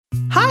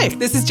Hi,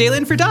 this is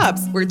Jalen for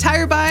Dobbs, where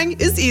tire buying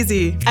is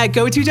easy. At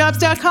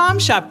GoToDobbs.com,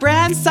 shop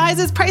brands,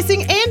 sizes,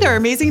 pricing, and our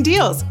amazing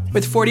deals.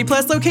 With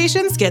 40-plus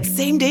locations, get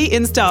same-day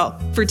install.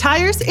 For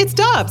tires, it's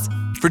Dobbs.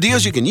 For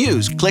deals you can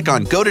use, click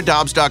on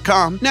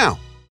GoToDobbs.com now.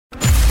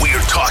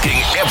 We're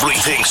talking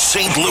everything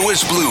St.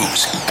 Louis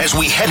Blues as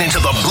we head into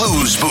the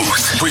Blues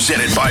Booth.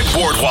 Presented by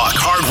Boardwalk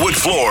Hardwood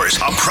Floors,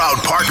 a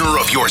proud partner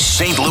of your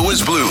St.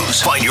 Louis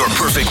Blues. Find your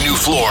perfect new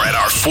floor at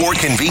our 4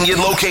 convenient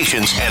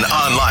locations and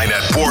online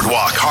at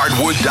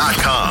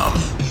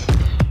BoardwalkHardwood.com.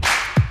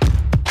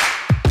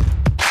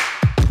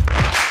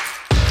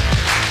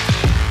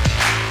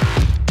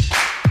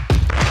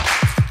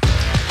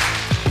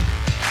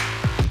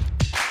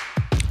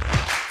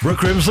 Brooke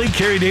Grimsley,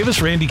 Kerry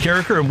Davis, Randy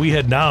Carricker, and we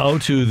head now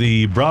to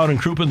the Brown and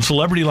Crouppen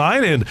Celebrity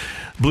Line, and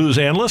Blues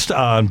analyst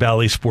on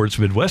Bally Sports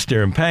Midwest,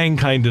 Darren Pang,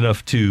 kind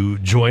enough to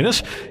join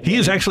us. He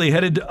is actually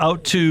headed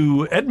out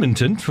to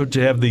Edmonton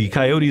to have the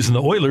Coyotes and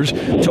the Oilers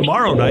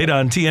tomorrow night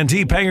on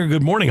TNT. Panger,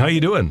 good morning. How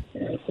you doing?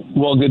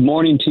 Well, good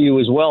morning to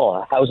you as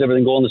well. How's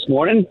everything going this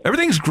morning?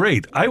 Everything's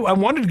great. I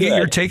wanted to get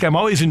your take. I'm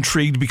always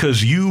intrigued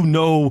because you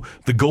know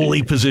the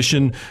goalie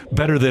position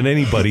better than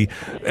anybody.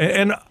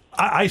 And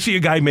I see a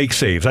guy make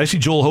saves. I see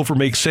Joel Hofer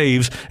make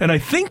saves, and I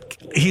think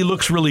he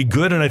looks really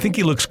good, and I think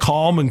he looks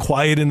calm and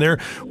quiet in there.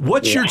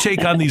 What's your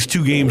take on these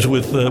two games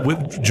with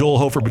Joel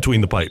Hofer between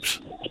the pipes?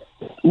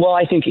 Well,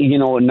 I think,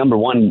 number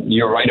one,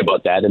 you're right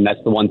about that, and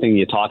that's the one thing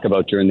you talk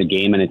about during the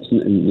game, and it's,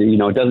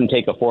 it doesn't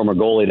take a former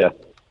goalie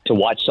to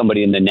watch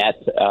somebody in the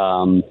net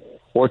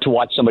or to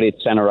watch somebody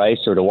at center ice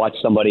or to watch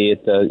somebody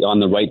on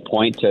the right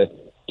point to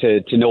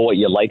know what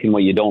you like and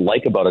what you don't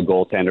like about a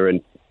goaltender.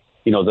 And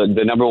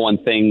the number one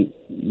thing,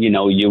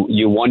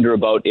 you wonder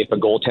about if a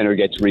goaltender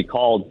gets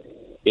recalled,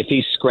 if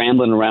he's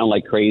scrambling around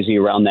like crazy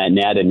around that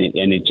net and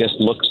it just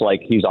looks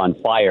like he's on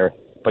fire,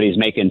 but he's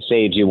making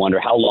saves, you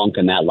wonder how long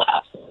can that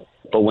last?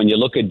 But when you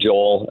look at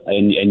Joel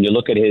and you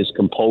look at his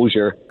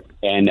composure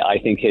and I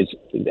think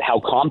how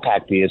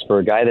compact he is for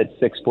a guy that's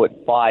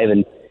 6'5"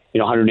 and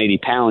 180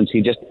 pounds,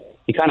 he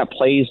kind of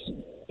plays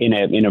in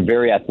a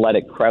very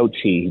athletic crouch.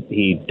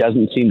 He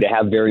doesn't seem to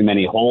have very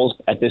many holes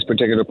at this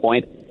particular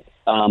point.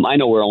 I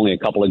know we're only a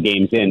couple of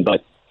games in,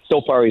 but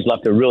so far he's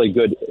left a really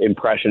good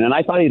impression. And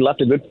I thought he left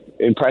a good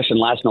impression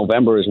last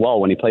November as well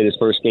when he played his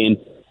first game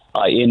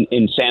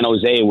in San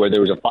Jose, where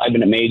there was a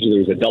 5-minute major, there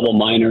was a double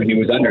minor, and he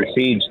was under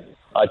siege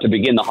to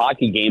begin the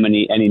hockey game, and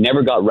he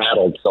never got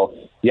rattled. So,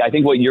 yeah, I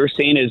think what you're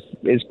seeing is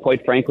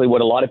quite frankly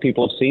what a lot of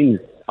people have seen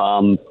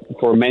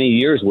for many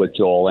years with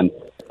Joel. And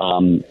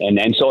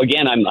so,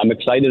 again, I'm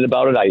excited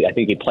about it. I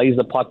think he plays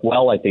the puck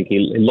well. I think he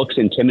looks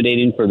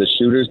intimidating for the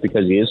shooters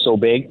because he is so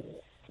big.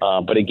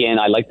 But again,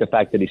 I like the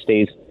fact that he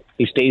stays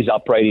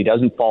upright. He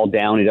doesn't fall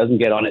down. He doesn't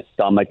get on his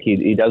stomach.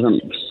 He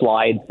doesn't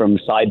slide from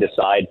side to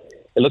side.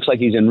 It looks like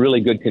he's in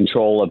really good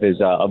control of his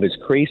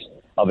crease,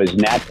 of his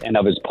net, and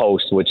of his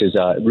post, which is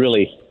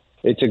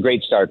it's a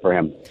great start for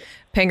him.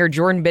 Panger,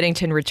 Jordan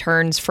Binnington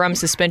returns from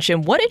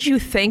suspension. What did you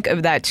think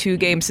of that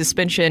 2-game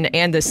suspension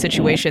and the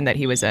situation that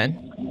he was in?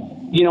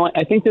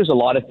 I think there's a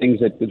lot of things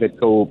that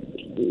go,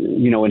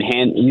 in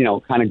hand,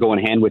 kind of go in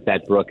hand with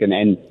that, Brooke, and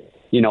I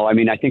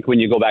think when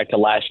you go back to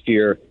last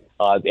year,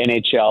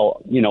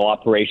 NHL,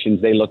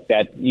 operations, they looked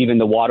at even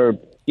the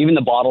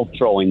bottle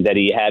throwing that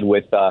he had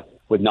with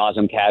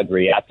Nazem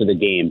Kadri after the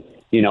game.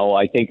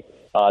 I think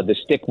the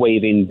stick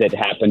waving that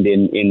happened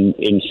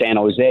in San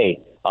Jose,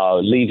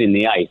 leaving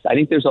the ice. I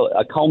think there's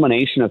a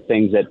culmination of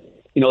things that,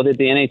 that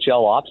the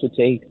NHL ops would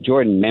say,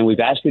 Jordan, man, we've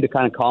asked you to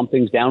kind of calm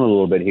things down a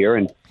little bit here.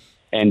 And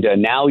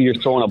now you're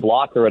throwing a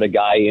blocker at a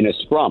guy in a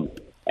scrum.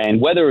 And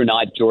whether or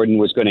not Jordan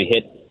was going to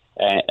hit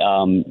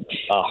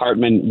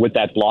Hartman with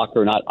that block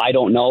or not, I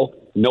don't know.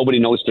 Nobody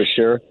knows for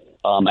sure.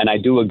 And I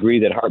do agree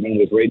that Hartman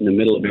was right in the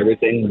middle of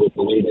everything with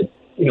the way that,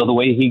 the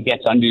way he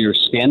gets under your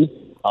skin.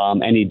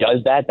 And he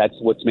does that. That's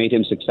what's made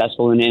him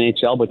successful in the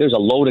NHL. But there's a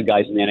load of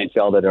guys in the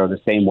NHL that are the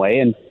same way.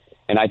 And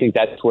I think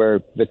that's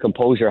where the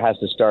composure has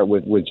to start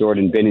with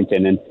Jordan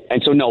Binnington.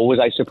 And so, no, was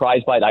I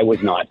surprised by it? I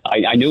was not.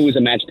 I knew it was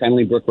a match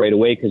penalty, Brooke, right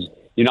away because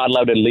you're not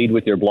allowed to lead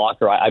with your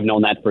blocker. I've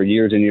known that for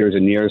years and years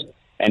and years.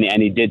 And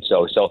he did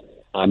so. So,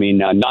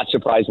 not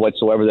surprised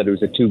whatsoever that it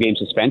was a 2-game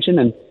suspension,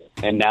 and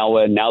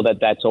now that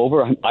that's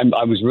over,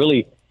 I was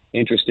really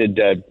interested,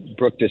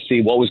 Brooke, to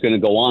see what was going to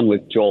go on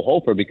with Joel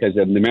Hofer because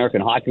the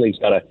American Hockey League's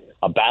got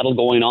a battle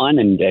going on,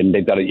 and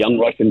they've got a young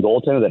Russian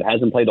goaltender that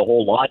hasn't played a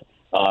whole lot,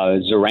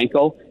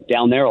 Zarenko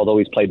down there, although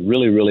he's played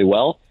really, really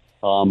well.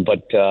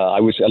 But I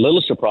was a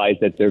little surprised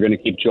that they're going to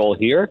keep Joel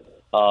here.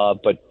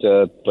 But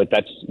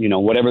that's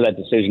whatever that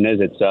decision is,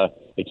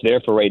 it's there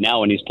for right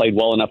now, and he's played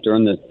well enough to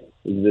earn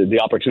the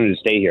opportunity to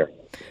stay here.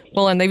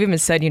 Well, and they've even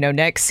said,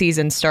 next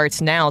season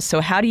starts now. So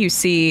how do you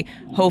see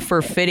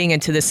Hofer fitting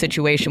into this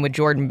situation with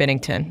Jordan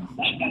Binnington?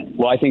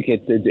 Well, I think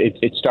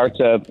it starts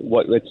a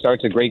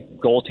great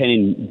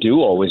goaltending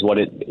duo is what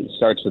it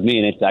starts with me,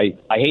 and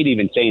I hate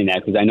even saying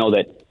that because I know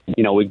that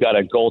we've got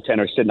a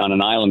goaltender sitting on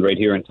an island right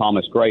here in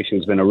Thomas Greiss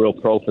who's been a real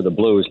pro for the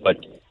Blues, but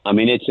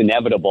it's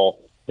inevitable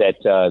that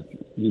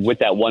with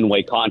that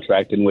one-way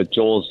contract and with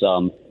Joel's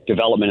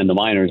development in the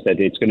minors, that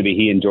it's going to be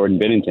he and Jordan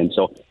Binnington.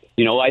 So,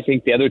 I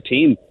think the other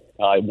team,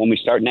 when we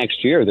start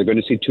next year, they're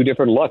going to see two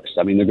different looks.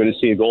 I mean, they're going to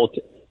see both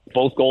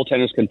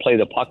goaltenders can play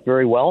the puck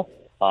very well.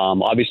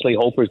 Obviously,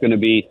 Hofer's going to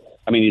be,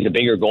 he's a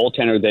bigger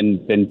goaltender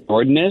than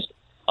Jordan is.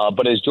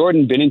 But as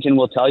Jordan Binnington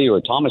will tell you,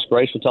 or Thomas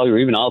Greiss will tell you, or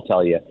even I'll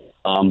tell you,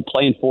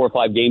 playing 4 or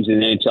 5 games in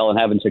the NHL and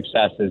having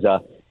success is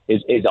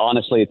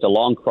honestly, it's a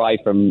long cry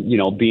from,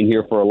 being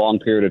here for a long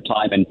period of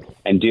time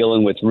and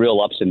dealing with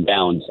real ups and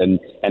downs. And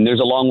there's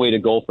a long way to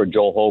go for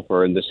Joel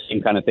Hofer and the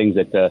same kind of things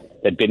that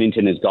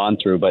Binnington has gone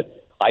through. But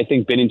I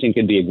think Binnington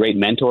can be a great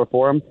mentor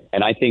for him.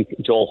 And I think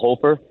Joel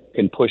Hofer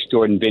can push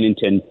Jordan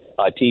Binnington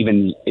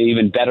to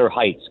even better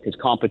heights, because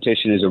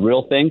competition is a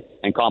real thing,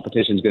 and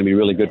competition is going to be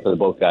really good for the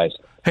both guys.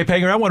 Hey,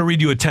 Panger, I want to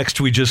read you a text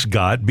we just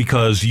got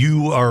because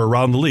you are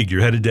around the league.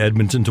 You're headed to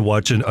Edmonton to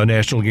watch a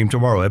national game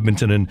tomorrow,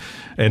 Edmonton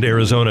and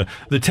Arizona.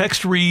 The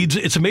text reads,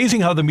 "It's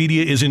amazing how the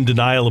media is in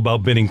denial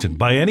about Binnington.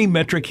 By any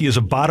metric, he is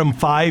a bottom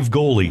 5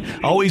 goalie.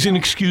 Always an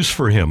excuse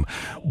for him."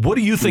 What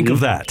do you think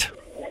of that?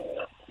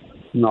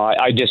 No,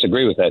 I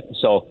disagree with it.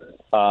 So,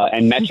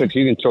 and metrics,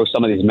 you can throw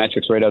some of these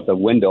metrics right out the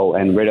window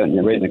and right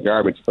in the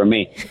garbage for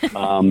me.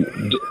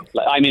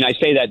 I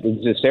say that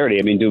with sincerity.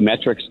 Do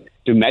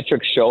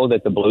metrics show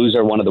that the Blues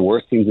are one of the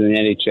worst teams in the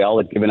NHL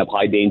at giving up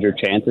high danger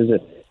chances,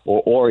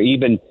 or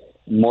even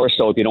more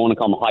so, if you don't want to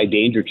call them high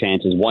danger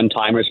chances,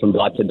 one-timers from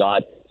dot to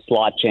dot,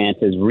 slot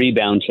chances,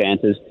 rebound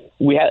chances?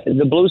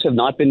 The Blues have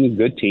not been a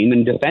good team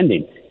in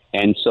defending.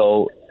 And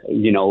so,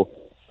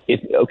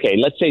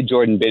 let's say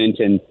Jordan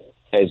Binnington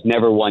has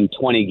never won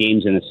 20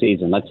 games in a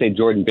season. Let's say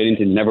Jordan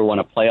Binnington's never won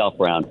a playoff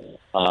round.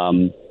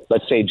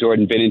 Let's say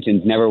Jordan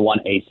Binnington's never won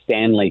a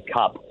Stanley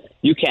Cup.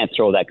 You can't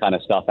throw that kind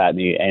of stuff at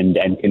me and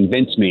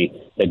convince me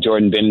that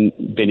Jordan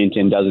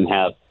Binnington doesn't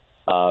have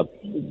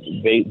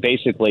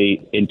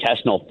basically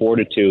intestinal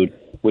fortitude,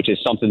 which is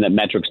something that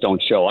metrics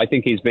don't show. I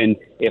think he's been,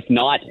 if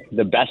not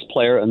the best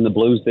player in the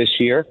Blues this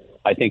year,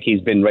 I think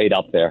he's been right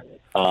up there.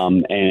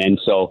 And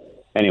so,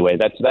 anyway,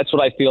 that's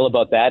what I feel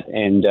about that.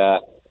 And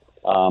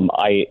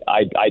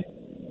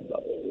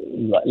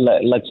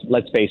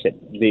let's face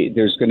it.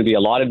 There's going to be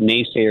a lot of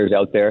naysayers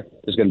out there.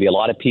 There's going to be a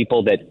lot of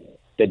people that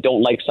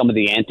don't like some of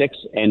the antics.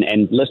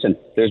 And listen,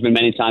 there's been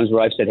many times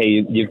where I've said,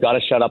 hey, you've got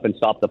to shut up and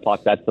stop the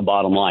puck. That's the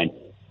bottom line.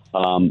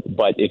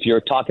 But if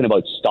you're talking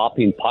about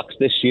stopping pucks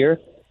this year,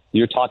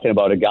 you're talking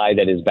about a guy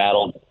that has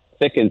battled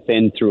thick and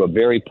thin through a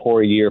very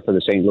poor year for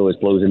the St. Louis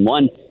Blues, and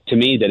one, to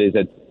me, that is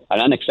an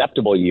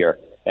unacceptable year.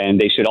 And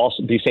they should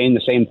also be saying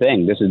the same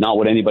thing. This is not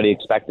what anybody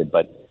expected.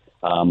 But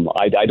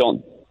I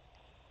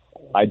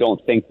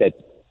don't think that,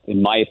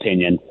 in my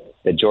opinion,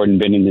 that Jordan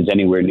Binnington is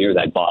anywhere near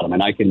that bottom.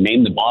 And I can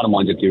name the bottom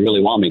ones if you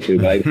really want me to,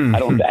 but I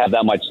don't have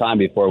that much time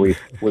before we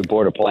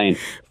board a plane.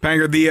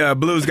 Panger, the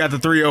Blues got the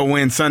 3-0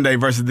 win Sunday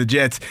versus the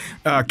Jets.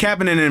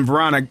 Kapanen and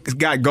Vrana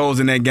got goals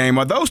in that game.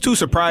 Are those two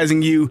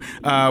surprising you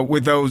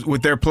with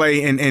their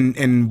play,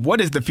 and what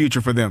is the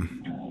future for them?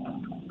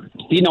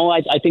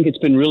 I think it's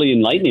been really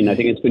enlightening. I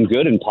think it's been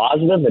good and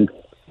positive,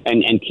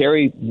 and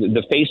Carey,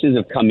 the faces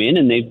have come in,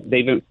 and they've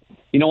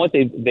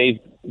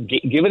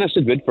given us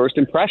a good first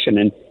impression.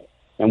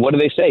 And what do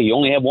they say? You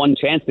only have one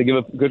chance to give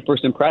a good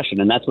first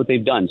impression, and that's what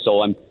they've done.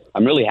 So I'm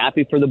really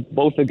happy for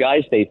both the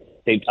guys.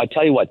 I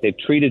tell you what, they've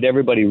treated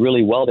everybody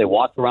really well. They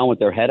walk around with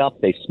their head up.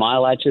 They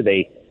smile at you.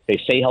 They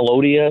say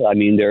hello to you.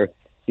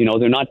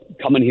 They're not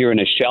coming here in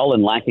a shell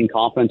and lacking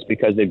confidence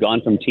because they've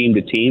gone from team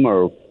to team,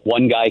 or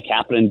one guy,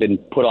 Kapanen, been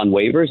put on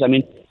waivers.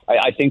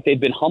 I think they've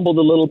been humbled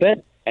a little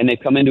bit, and they've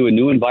come into a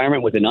new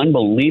environment with an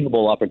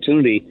unbelievable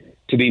opportunity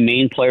to be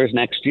main players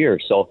next year.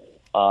 So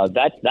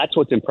that's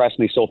what's impressed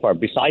me so far.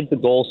 Besides the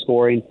goal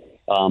scoring,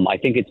 I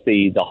think it's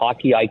the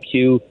hockey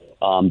IQ,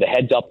 the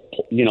heads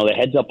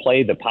up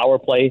play, the power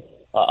play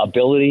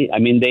ability.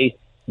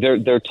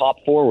 They're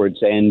top forwards,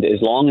 and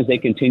as long as they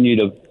continue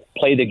to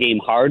play the game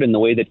hard in the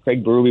way that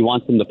Craig Berube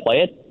wants them to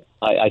play it,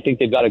 I think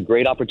they've got a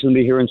great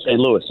opportunity here in St.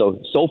 Louis.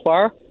 So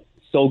far,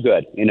 so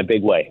good in a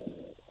big way.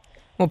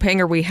 Well,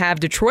 Panger, we have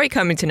Detroit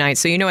coming tonight,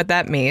 so you know what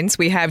that means.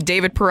 We have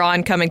David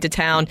Perron coming to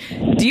town.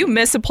 Do you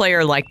miss a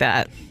player like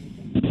that?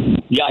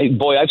 Yeah,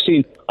 boy, I've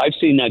seen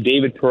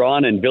David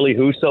Perron and Billy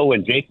Husso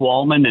and Jake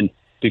Wallman, and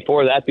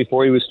before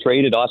he was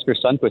traded, Oscar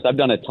Sundqvist. I've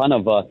done a ton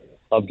of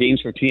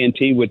games for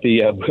TNT with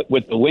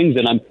the Wings,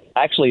 and I'm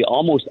actually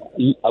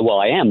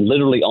I am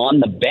literally on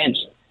the bench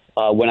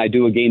when I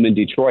do a game in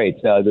Detroit.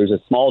 There's a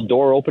small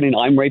door opening.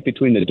 I'm right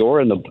between the door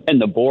and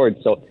the board,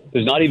 so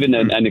there's not even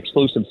an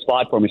exclusive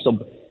spot for me.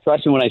 So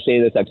trust me when I say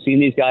this. I've seen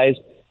these guys.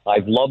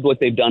 I've loved what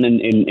they've done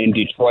in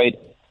Detroit.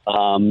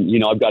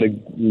 I've got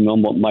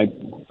my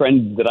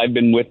friend that I've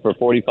been with for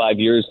 45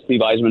 years,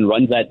 Steve Eisman,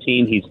 runs that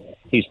team.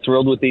 He's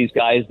thrilled with these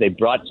guys. They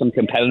brought some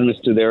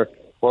competitiveness to their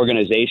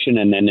organization,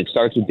 and then it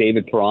starts with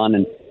David Perron.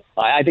 And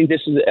I think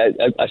this is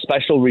a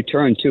special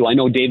return, too. I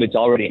know David's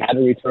already had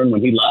a return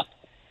when he left,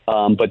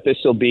 but this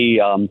will be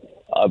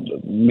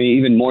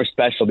even more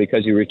special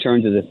because he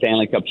returns as a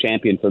Stanley Cup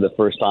champion for the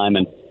first time.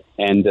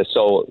 And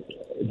so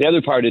the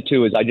other part of it,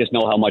 too, is I just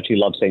know how much he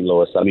loves St.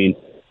 Louis.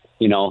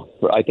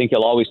 I think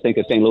he'll always think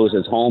of St. Louis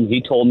as home.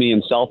 He told me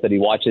himself that he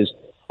watches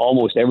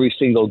almost every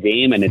single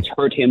game, and it's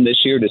hurt him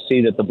this year to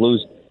see that the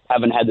Blues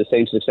haven't had the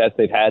same success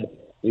they've had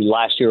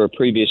last year or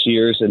previous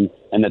years, and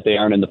that they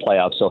aren't in the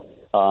playoffs. So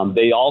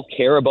they all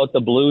care about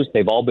the Blues.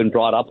 They've all been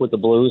brought up with the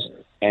Blues,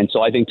 and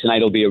so I think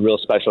tonight will be a real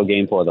special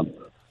game for them.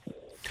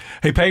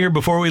 Hey, Panger,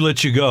 before we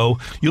let you go,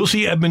 you'll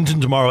see Edmonton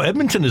tomorrow.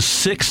 Edmonton is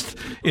 6th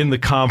in the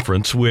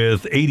conference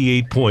with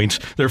 88 points.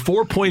 They're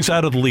 4 points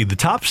out of the lead. The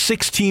top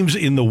 6 teams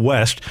in the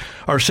West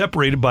are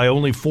separated by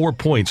only 4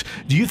 points.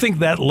 Do you think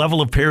that level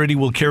of parity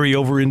will carry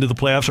over into the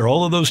playoffs? Are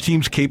all of those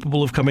teams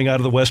capable of coming out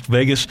of the West?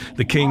 Vegas,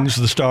 the Kings,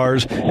 the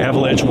Stars,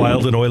 Avalanche,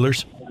 Wild, and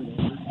Oilers?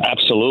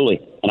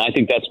 Absolutely. And I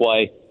think that's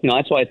why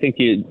I think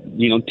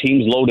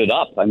teams loaded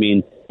up. I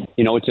mean,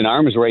 it's an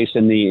arms race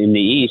in the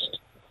East.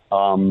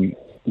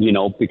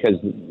 Because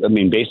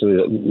basically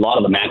a lot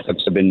of the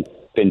matchups have been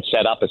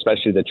set up,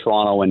 especially the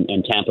Toronto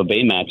and Tampa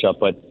Bay matchup.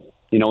 But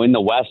in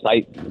the West,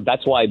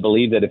 that's why I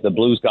believe that if the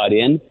Blues got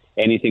in,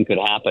 anything could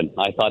happen.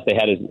 I thought they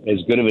had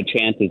as good of a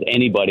chance as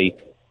anybody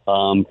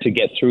to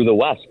get through the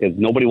West, because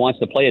nobody wants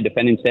to play a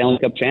defending Stanley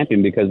Cup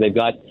champion, because they've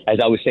got, as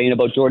I was saying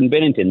about Jordan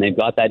Binnington, they've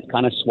got that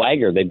kind of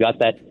swagger, they've got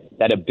that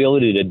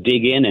ability to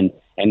dig in and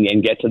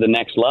get to the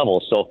next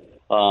level. So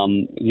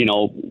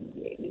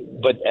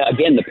but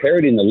again, the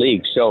parity in the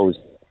league shows.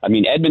 I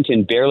mean,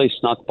 Edmonton barely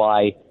snuck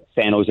by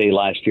San Jose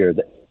last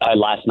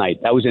night.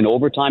 That was in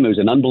overtime. It was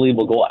an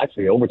unbelievable goal.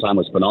 Actually, overtime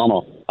was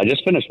phenomenal. I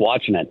just finished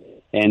watching it.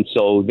 And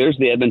so there's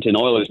the Edmonton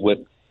Oilers with,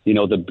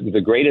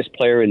 the greatest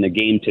player in the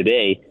game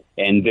today,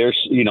 and they're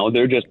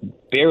just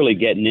barely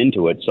getting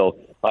into it. So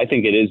I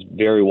think it is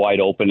very wide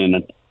open,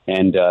 and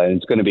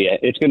it's going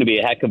to be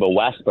a heck of a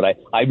West. But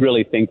I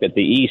really think that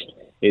the East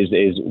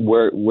is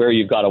where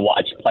you've got to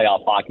watch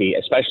playoff hockey,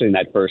 especially in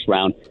that first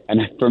round. And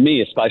for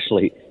me,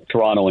 especially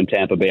Toronto and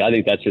Tampa Bay. I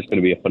think that's just going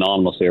to be a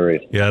phenomenal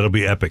series. Yeah, it'll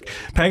be epic.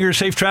 Panger,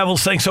 safe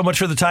travels. Thanks so much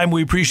for the time.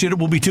 We appreciate it.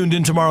 We'll be tuned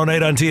in tomorrow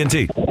night on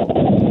TNT.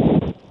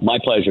 My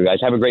pleasure,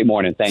 guys. Have a great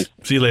morning. Thanks.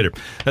 See you later.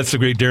 That's the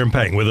great Darren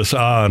Pang with us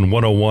on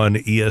 101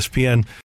 ESPN.